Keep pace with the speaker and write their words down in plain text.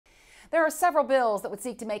There are several bills that would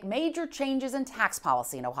seek to make major changes in tax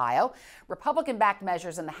policy in Ohio. Republican-backed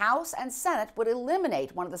measures in the House and Senate would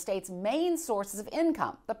eliminate one of the state's main sources of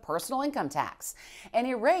income, the personal income tax, and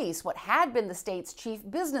erase what had been the state's chief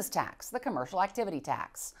business tax, the commercial activity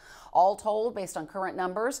tax. All told, based on current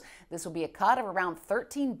numbers, this would be a cut of around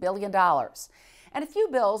 $13 billion. And a few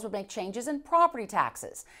bills would make changes in property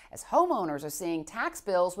taxes, as homeowners are seeing tax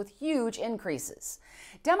bills with huge increases.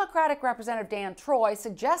 Democratic Representative Dan Troy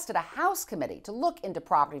suggested a House committee to look into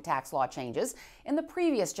property tax law changes in the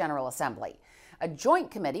previous General Assembly. A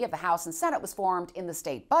joint committee of the House and Senate was formed in the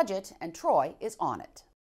state budget, and Troy is on it.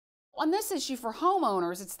 On this issue for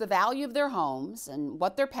homeowners, it's the value of their homes and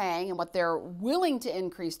what they're paying and what they're willing to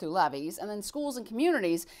increase through levies. And then schools and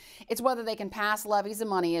communities, it's whether they can pass levies and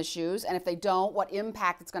money issues, and if they don't, what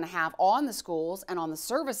impact it's going to have on the schools and on the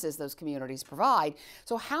services those communities provide.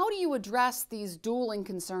 So how do you address these dueling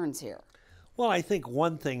concerns here? Well, I think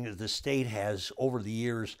one thing that the state has over the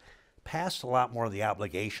years passed a lot more of the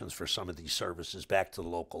obligations for some of these services back to the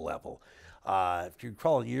local level. If you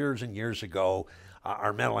recall, years and years ago,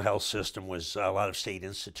 our mental health system was a lot of state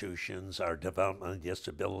institutions. Our developmental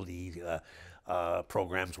disability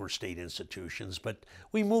programs were state institutions, but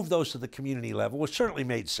we moved those to the community level, which certainly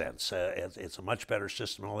made sense. It's a much better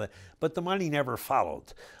system and all that, but the money never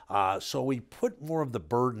followed. So we put more of the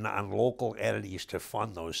burden on local entities to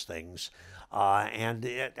fund those things.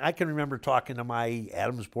 I can remember talking to my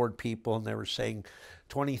Adams Board people, and they were saying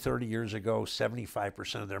 20, 30 years ago,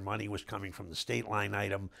 75% of their money was coming from the state line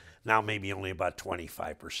item. Now maybe only about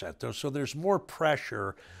 25%. So there's more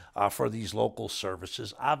pressure for these local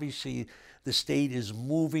services. Obviously, the state is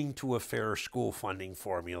moving to a fair school funding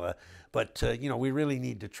formula, but we really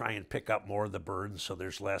need to try and pick up more of the burden so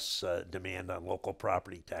there's less demand on local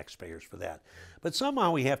property taxpayers for that. But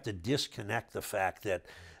somehow we have to disconnect the fact that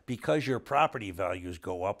because your property values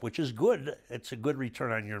go up, which is good, it's a good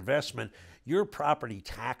return on your investment, your property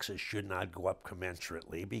taxes should not go up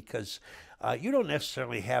commensurately because you don't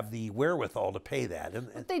necessarily have the wherewithal to pay that.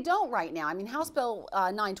 But they don't right now. I mean, House Bill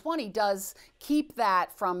 920 does keep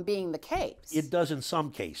that from being the case. It does in some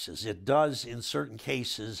cases. It does in certain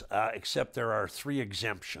cases, except there are 3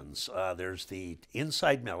 exemptions. There's the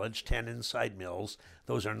inside millage, 10 inside mills.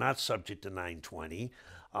 Those are not subject to 920.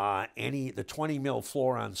 The 20 mil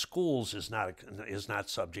floor on schools is not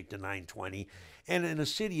subject to 920. And in a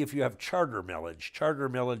city, if you have charter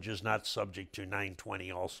millage is not subject to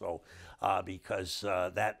 920 also because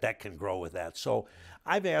that can grow with that. So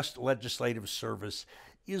I've asked Legislative Service,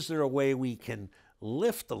 is there a way we can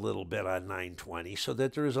lift a little bit on 920 so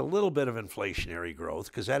that there is a little bit of inflationary growth,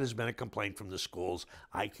 because that has been a complaint from the schools.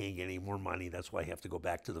 I can't get any more money. That's why I have to go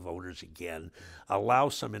back to the voters again. Allow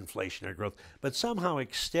some inflationary growth, but somehow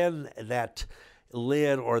extend that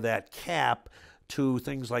lid or that cap to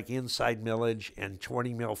things like inside millage and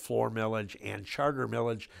 20 mil floor millage and charter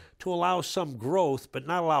millage to allow some growth, but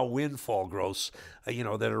not allow windfall growths, that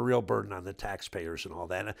are a real burden on the taxpayers and all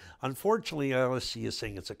that. And unfortunately, LSC is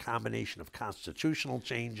saying it's a combination of constitutional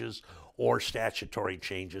changes or statutory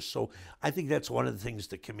changes. So I think that's one of the things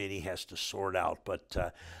the committee has to sort out. But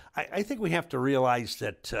I think we have to realize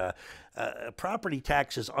that property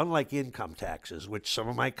taxes, unlike income taxes, which some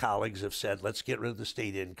of my colleagues have said, let's get rid of the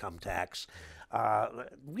state income tax.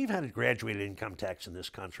 We've had a graduated income tax in this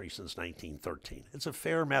country since 1913. It's a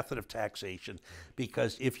fair method of taxation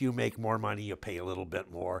because if you make more money, you pay a little bit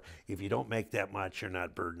more. If you don't make that much, you're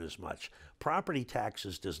not burdened as much. Property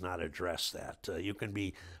taxes does not address that. You can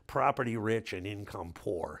be property rich and income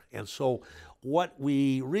poor. And so what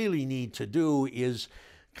we really need to do is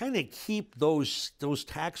kind of keep those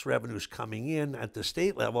tax revenues coming in at the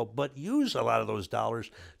state level, but use a lot of those dollars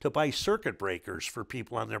to buy circuit breakers for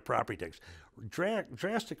people on their property tax.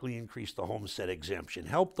 Drastically increase the homestead exemption,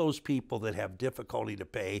 help those people that have difficulty to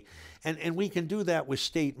pay, and we can do that with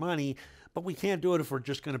state money, but we can't do it if we're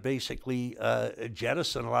just going to basically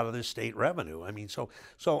jettison a lot of this state revenue. I mean, so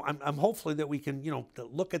I'm hopefully that we can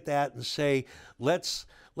look at that and say let's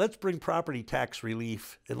bring property tax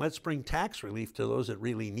relief, and let's bring tax relief to those that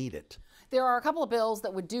really need it. There are a couple of bills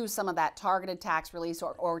that would do some of that targeted tax release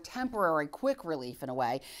or temporary quick relief in a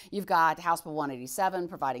way. You've got House Bill 187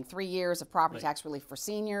 providing 3 years of property tax relief for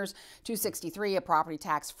seniors, 263 a property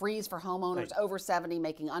tax freeze for homeowners over 70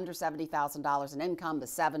 making under $70,000 in income, the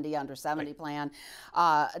 70 under 70 plan,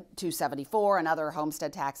 274 another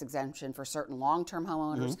homestead tax exemption for certain long-term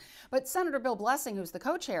homeowners. But Senator Bill Blessing, who's the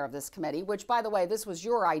co-chair of this committee, which by the way, this was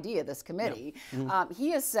your idea, this committee,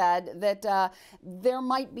 he has said that there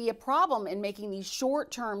might be a problem in making these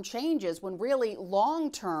short-term changes when really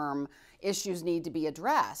long-term issues need to be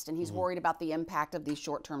addressed, and he's worried about the impact of these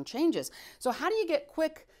short-term changes. So how do you get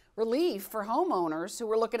quick relief for homeowners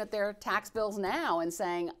who are looking at their tax bills now and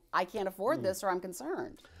saying, I can't afford this or I'm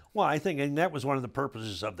concerned. Well, I think, and that was one of the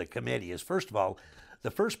purposes of the committee, is first of all,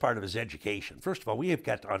 the first part of it is education. First of all, we have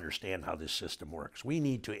got to understand how this system works. We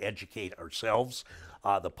need to educate ourselves,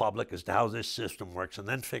 the public, as to how this system works, and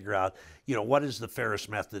then figure out, what is the fairest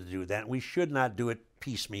method to do that. And we should not do it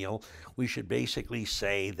piecemeal. We should basically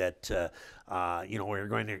say that, we're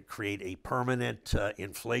going to create a permanent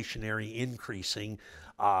inflationary increasing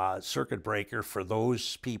circuit breaker for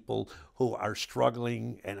those people who are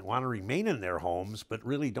struggling and want to remain in their homes, but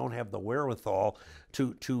really don't have the wherewithal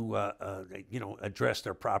to address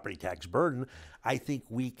their property tax burden. I think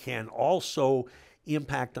we can also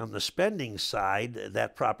impact on the spending side,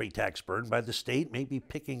 that property tax burden by the state maybe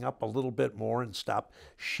picking up a little bit more and stop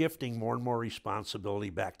shifting more and more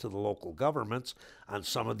responsibility back to the local governments on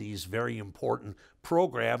some of these very important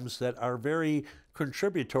programs that are very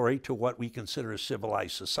contributory to what we consider a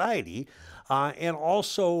civilized society. And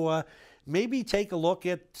also maybe take a look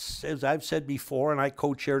at, as I've said before, and I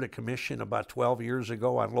co-chaired a commission about 12 years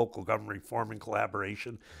ago on local government reform and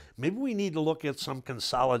collaboration. Maybe we need to look at some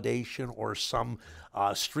consolidation or some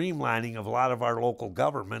streamlining of a lot of our local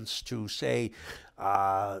governments to say,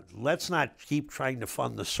 let's not keep trying to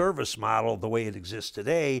fund the service model the way it exists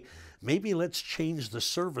today. Maybe let's change the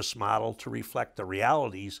service model to reflect the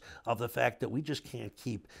realities of the fact that we just can't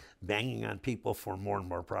keep banging on people for more and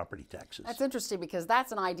more property taxes. That's interesting, because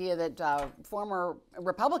that's an idea that former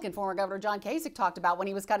Governor John Kasich talked about when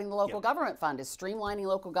he was cutting the local government fund, is streamlining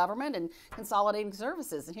local government and consolidating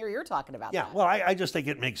services. And here you're talking about that. Yeah, well, I just think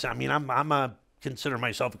it makes, I'm consider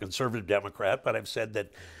myself a conservative Democrat, but I've said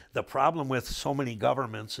that the problem with so many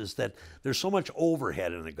governments is that there's so much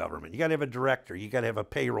overhead in the government. You got to have a director, you got to have a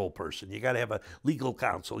payroll person, you got to have a legal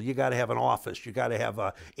counsel, you got to have an office, you got to have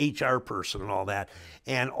a HR person and all that.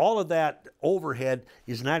 And all of that overhead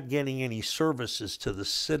is not getting any services to the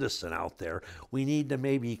citizen out there. We need to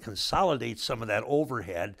maybe consolidate some of that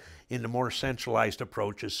overhead into more centralized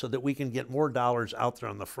approaches so that we can get more dollars out there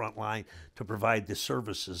on the front line to provide the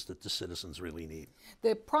services that the citizens really need.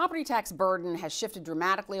 The property tax burden has shifted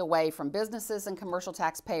dramatically away from businesses and commercial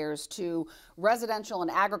taxpayers to residential and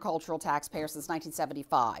agricultural taxpayers since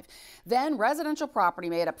 1975. Then residential property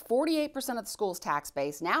made up 48% of the school's tax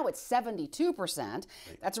base. Now it's 72%.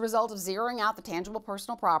 That's a result of zeroing out the tangible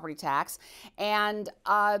personal property tax, and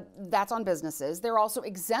that's on businesses. There are also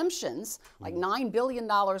exemptions, like $9 billion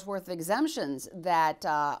worth of exemptions that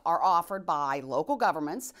are offered by local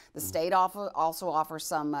governments. The state also offers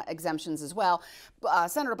some exemptions as well.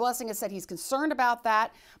 Senator Blessing has said he's concerned about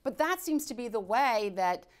that, but that seems to be the way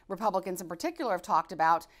that Republicans in particular have talked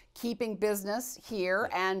about keeping business here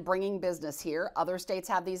and bringing business here. Other states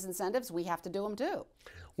have these incentives. We have to do them too.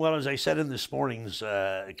 Well, as I said in this morning's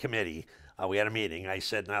committee, we had a meeting. I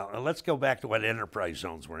said, now let's go back to what enterprise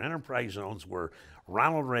zones were. Enterprise zones were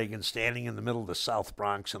Ronald Reagan standing in the middle of the South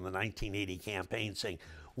Bronx in the 1980 campaign saying,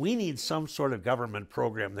 we need some sort of government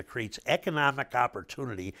program that creates economic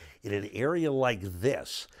opportunity in an area like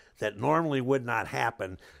this that normally would not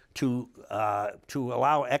happen, to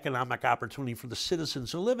allow economic opportunity for the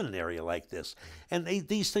citizens who live in an area like this. And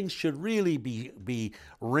these things should really be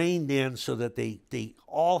reined in so that they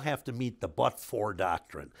all have to meet the but-for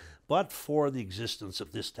doctrine. But for the existence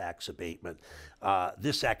of this tax abatement,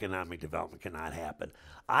 this economic development cannot happen.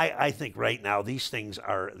 I think right now these things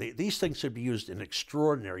should be used in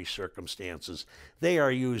extraordinary circumstances. They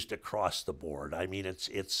are used across the board. I mean,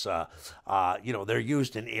 they're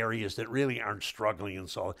used in areas that really aren't struggling and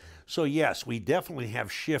so on. So yes, we definitely have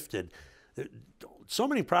shifted. So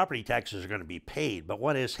many property taxes are going to be paid, but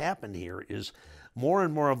what has happened here is more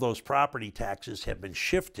and more of those property taxes have been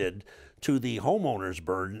shifted to the homeowners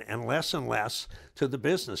burden and less to the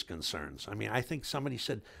business concerns. I mean, I think somebody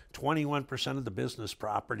said 21% of the business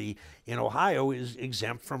property in Ohio is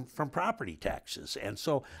exempt from property taxes. And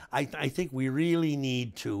so I think we really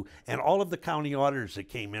need to, and all of the county auditors that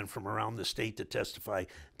came in from around the state to testify,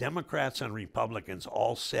 Democrats and Republicans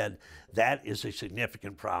all said that is a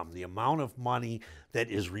significant problem. The amount of money that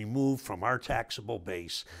is removed from our taxable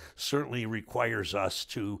base certainly requires us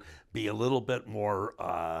to be a little bit more,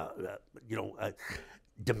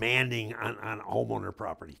 demanding on homeowner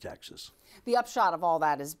property taxes. The upshot of all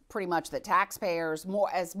that is pretty much that taxpayers,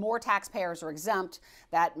 as more taxpayers are exempt,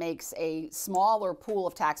 that makes a smaller pool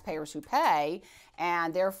of taxpayers who pay,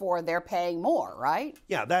 and therefore they're paying more, right?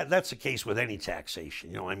 Yeah, that's the case with any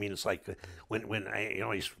taxation. I mean, it's like when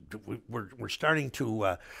we're starting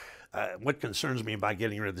to what concerns me about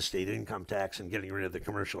getting rid of the state income tax and getting rid of the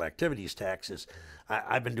commercial activities tax is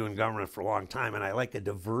I've been doing government for a long time, and I like a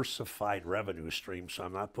diversified revenue stream, so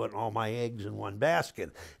I'm not putting all my eggs in one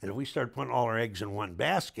basket. And if we start putting all our eggs in one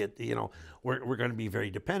basket, we're going to be very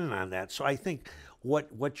dependent on that. So I think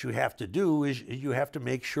what you have to do is you have to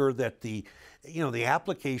make sure that the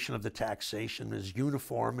application of the taxation is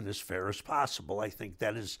uniform and as fair as possible. I think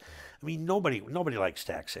that is, nobody likes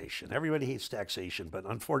taxation. Everybody hates taxation, but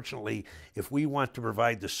unfortunately, if we want to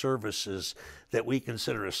provide the services that we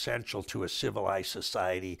consider essential to a civilized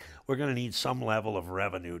society, we're going to need some level of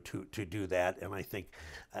revenue to do that. And I think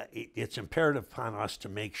it's imperative upon us to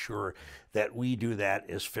make sure that we do that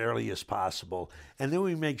as fairly as possible. And then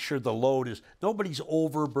we make sure the load is, nobody's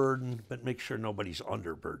overburdened, but make sure nobody's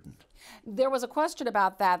underburdened. There was a question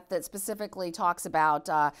about that specifically talks about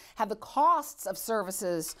have the costs of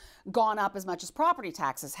services gone up as much as property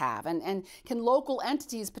taxes have? And can local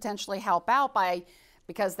entities potentially help out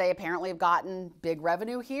because they apparently have gotten big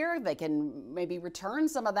revenue here, they can maybe return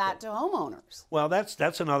some of that to homeowners? Well,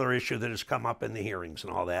 that's another issue that has come up in the hearings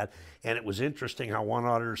and all that. And it was interesting how one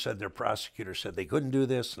auditor said their prosecutor said they couldn't do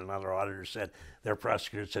this, and another auditor said their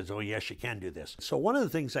prosecutor says, oh, yes, you can do this. So one of the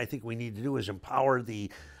things I think we need to do is empower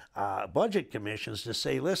the budget commissions to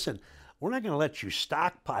say, listen, we're not going to let you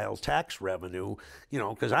stockpile tax revenue,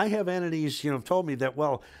 because I have entities, told me that,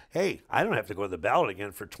 well, hey, I don't have to go to the ballot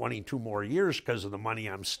again for 22 more years because of the money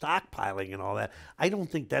I'm stockpiling and all that. I don't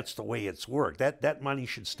think that's the way it's worked. That money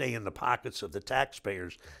should stay in the pockets of the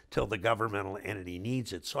taxpayers till the governmental entity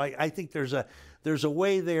needs it. So I think there's a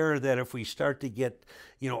way there that if we start to get,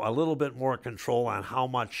 a little bit more control on how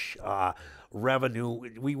much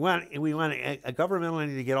revenue we want a governmental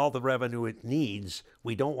entity to get all the revenue it needs.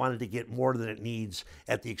 We don't want it to get more than it needs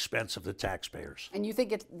at the expense of the taxpayers. And you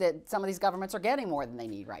think that some of these governments are getting more than they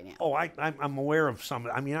need right now? Oh, I'm aware of some.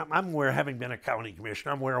 I'm aware, having been a county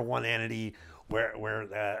commissioner, I'm aware of one entity where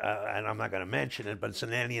and I'm not going to mention it, but it's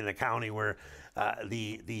an entity in the county where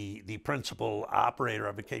the principal operator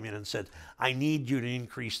of it came in and said, I need you to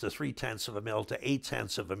increase the 0.3 of a mil to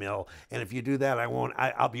 0.8 of a mil, and if you do that,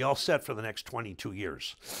 I'll be all set for the next 22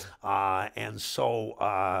 years. And so,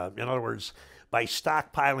 in other words, by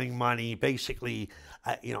stockpiling money, basically,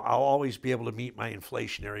 I'll always be able to meet my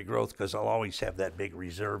inflationary growth because I'll always have that big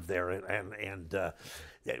reserve there. And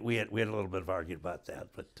we had a little bit of argument about that,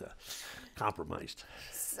 but compromised.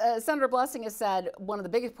 Senator Blessing has said one of the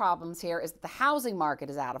biggest problems here is that the housing market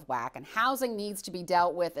is out of whack, and housing needs to be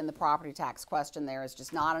dealt with in the property tax question. There is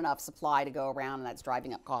just not enough supply to go around, and that's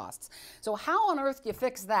driving up costs. So how on earth do you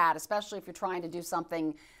fix that, especially if you're trying to do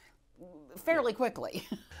something fairly quickly?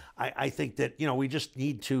 I think that, we just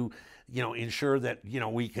need to, ensure that,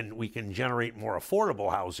 we can generate more affordable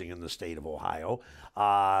housing in the state of Ohio.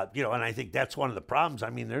 And I think that's one of the problems.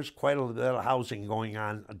 There's quite a bit of housing going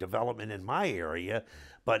on, development in my area.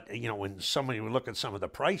 But, when somebody would look at some of the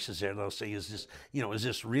prices there, they'll say, is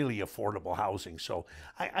this really affordable housing? So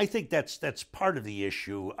I think that's part of the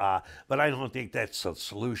issue, but I don't think that's a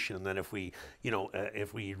solution. That if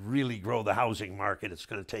we really grow the housing market, it's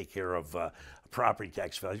going to take care of property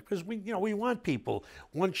tax value, because we want people,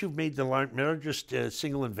 once you've made the largest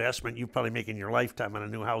single investment you've probably made in your lifetime on a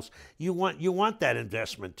new house, you want that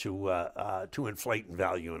investment to inflate in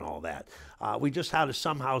value and all that. We just have to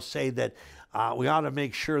somehow say that we ought to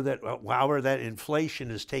make sure that while that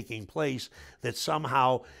inflation is taking place, that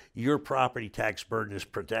somehow your property tax burden is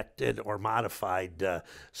protected or modified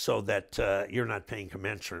so that you're not paying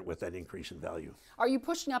commensurate with that increase in value. Are you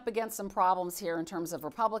pushing up against some problems here in terms of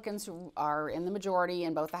Republicans who are in the majority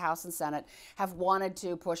in both the House and Senate have wanted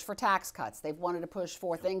to push for tax cuts? They've wanted to push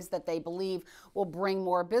for things that they believe will bring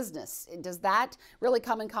more business. Does that really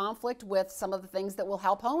come in conflict with some of the things that will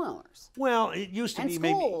help homeowners? Well, it used to be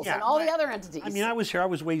schools and all the other entities. I was here. I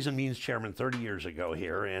was Ways and Means Chairman 30 years ago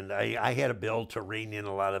here, and I had a bill to rein in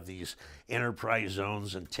a lot of these enterprise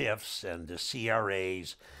zones and TIFs and the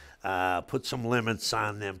CRAs. Put some limits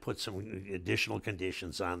on them, put some additional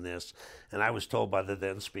conditions on this. And I was told by the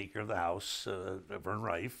then Speaker of the House, Vern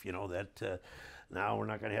Reif, that now we're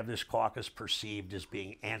not going to have this caucus perceived as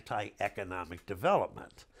being anti-economic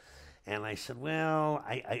development. And I said, well,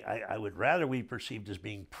 I would rather we perceived as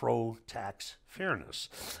being pro-tax fairness.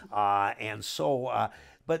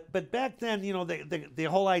 But back then, the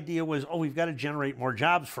whole idea was, we've got to generate more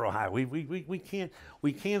jobs for Ohio. We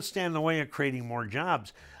can't stand in the way of creating more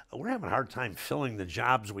jobs. We're having a hard time filling the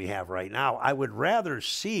jobs we have right now. I would rather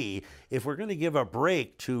see, if we're going to give a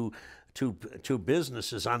break to to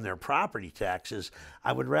businesses on their property taxes.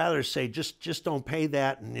 I would rather say just don't pay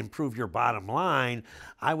that and improve your bottom line.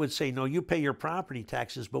 I would say no, you pay your property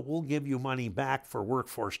taxes, but we'll give you money back for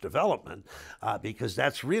workforce development, because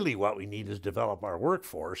that's really what we need is develop our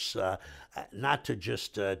workforce, not to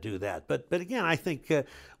just do that. But again, I think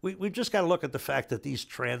we've just got to look at the fact that these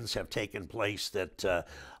trends have taken place, that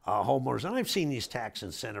homeowners, and I've seen these tax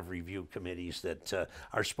incentive review committees that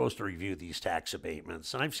are supposed to review these tax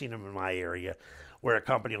abatements, and I've seen them in my area where a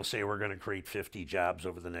company will say we're going to create 50 jobs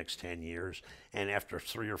over the next 10 years, and after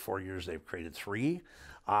 3 or 4 years they've created 3,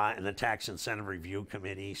 and the tax incentive review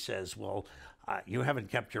committee says, well, you haven't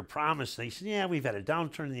kept your promise. They said, yeah, we've had a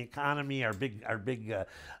downturn in the economy. One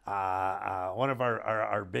of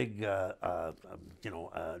our big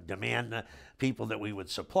demand people that we would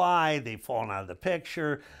supply, they've fallen out of the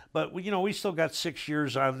picture. But we still got 6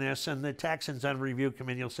 years on this, and the tax incentive review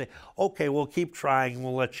committee will say, okay, we'll keep trying.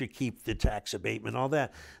 We'll let you keep the tax abatement, all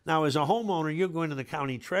that. Now, as a homeowner, you go into the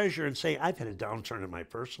county treasurer and say, I've had a downturn in my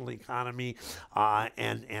personal economy,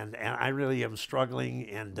 and I really am struggling.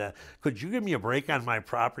 And could you give me a break on my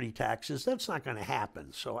property taxes? That's not going to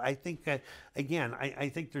happen. So I think, again, I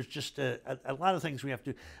think there's just a lot of things we have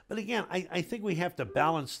to do. But again, I think we have to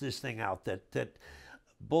balance this thing out, that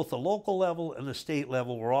both the local level and the state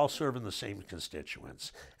level, we're all serving the same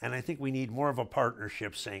constituents. And I think we need more of a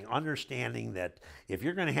partnership, understanding that if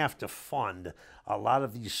you're going to have to fund a lot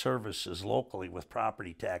of these services locally with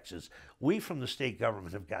property taxes, we from the state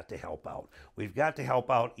government have got to help out. We've got to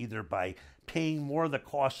help out either by paying more of the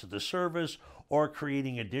cost of the service or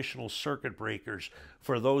creating additional circuit breakers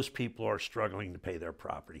for those people who are struggling to pay their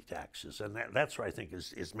property taxes. And that's what I think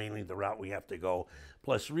is mainly the route we have to go.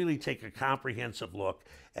 Plus, really take a comprehensive look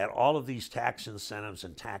at all of these tax incentives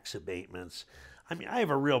and tax abatements. I mean, I have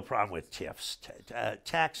a real problem with TIFs,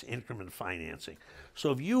 tax increment financing.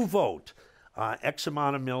 So if you vote X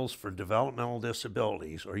amount of mills for developmental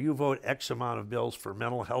disabilities, or you vote X amount of bills for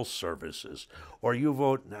mental health services, or you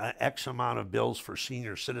vote X amount of bills for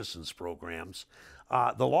senior citizens programs,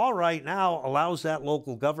 the law right now allows that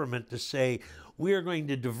local government to say, we are going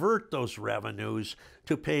to divert those revenues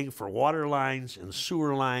to paying for water lines and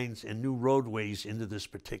sewer lines and new roadways into this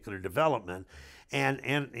particular development. And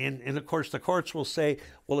of course, the courts will say,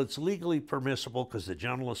 well, it's legally permissible because the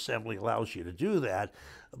General Assembly allows you to do that.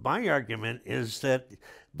 My argument is that,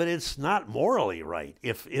 but it's not morally right.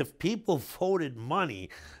 If people voted money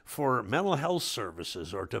for mental health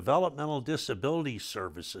services or developmental disability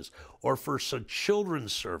services or for some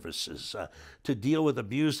children's services to deal with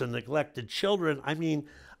abused and neglected children, I mean,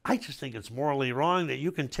 I just think it's morally wrong that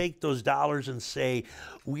you can take those dollars and say,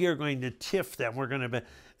 we are going to TIF them. We're going to be,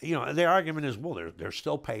 their argument is, well, they're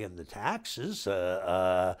still paying the taxes.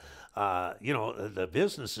 The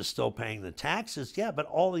business is still paying the taxes. Yeah, but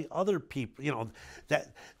all the other people,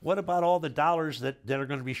 what about all the dollars that are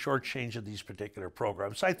going to be shortchanged these particular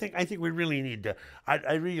programs? So I think we really need to,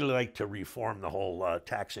 I'd really like to reform the whole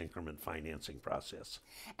tax increment financing process.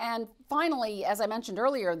 And finally, as I mentioned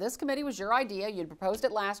earlier, this committee was your idea. You'd proposed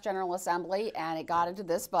it last General Assembly, and it got into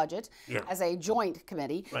this budget as a joint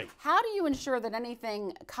committee. Right. How do you ensure that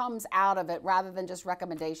anything comes out of it rather than just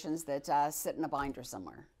recommendations that sit in a binder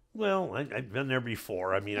somewhere? Well, I've been there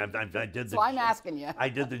before. I mean, I did the. So I'm asking you. I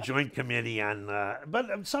did the joint committee on,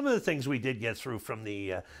 but some of the things we did get through from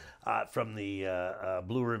the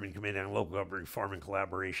Blue Ribbon Committee on Local Government Reform and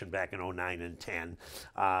Collaboration back in 2009 and 10.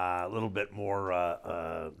 A little bit more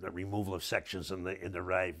the removal of sections in the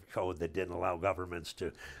RIVE code that didn't allow governments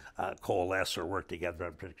to coalesce or work together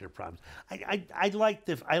on particular problems. I like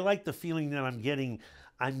the feeling that I'm getting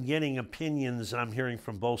opinions, and I'm hearing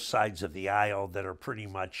from both sides of the aisle that are pretty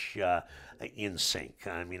much in sync.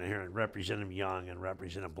 I mean, I hear Representative Young and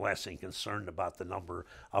Representative Blessing concerned about the number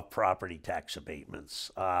of property tax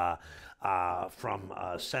abatements. From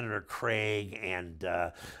Senator Craig and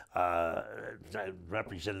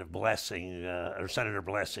Representative Blessing, or Senator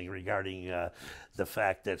Blessing, regarding the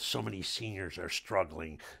fact that so many seniors are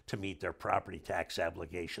struggling to meet their property tax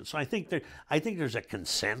obligations. So I think there's a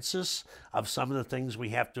consensus of some of the things we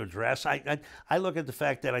have to address. I look at the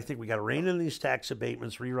fact that I think we got to rein in these tax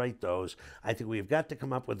abatements, rewrite those. I think we've got to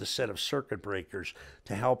come up with a set of circuit breakers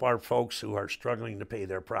to help our folks who are struggling to pay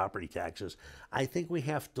their property taxes. I think we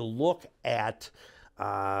have to look at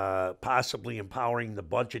possibly empowering the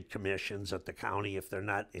budget commissions at the county if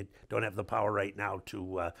they're don't have the power right now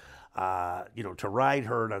to ride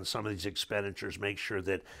herd on some of these expenditures, make sure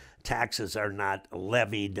that taxes are not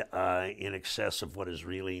levied in excess of what is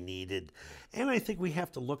really needed. And I think we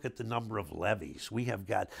have to look at the number of levies. We have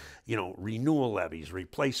got, renewal levies,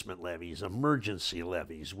 replacement levies, emergency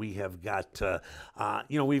levies. We have got,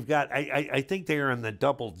 I think they are in the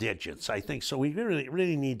double digits. I think so. We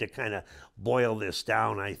really need to kind of boil this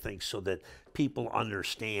down, I think, so that people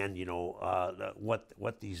understand,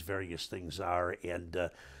 what these various things are, and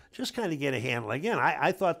just kind of get a handle. Again,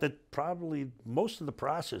 I thought that probably most of the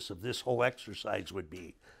process of this whole exercise would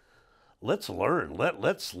be, let's learn.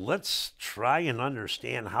 Let's try and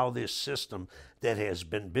understand how this system that has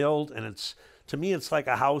been built, and to me it's like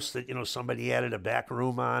a house that somebody added a back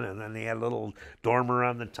room on, and then they had a little dormer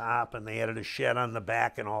on the top, and they added a shed on the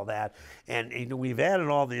back and all that. And we've added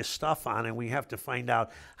all this stuff on, and we have to find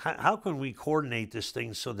out how can we coordinate this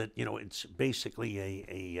thing so that it's basically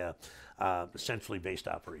a centrally based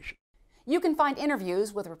operation. You can find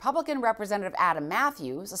interviews with Republican Representative Adam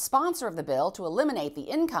Matthews, a sponsor of the bill to eliminate the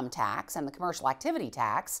income tax and the commercial activity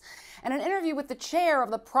tax, and an interview with the chair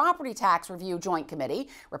of the Property Tax Review Joint Committee,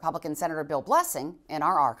 Republican Senator Bill Blessing, in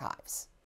our archives.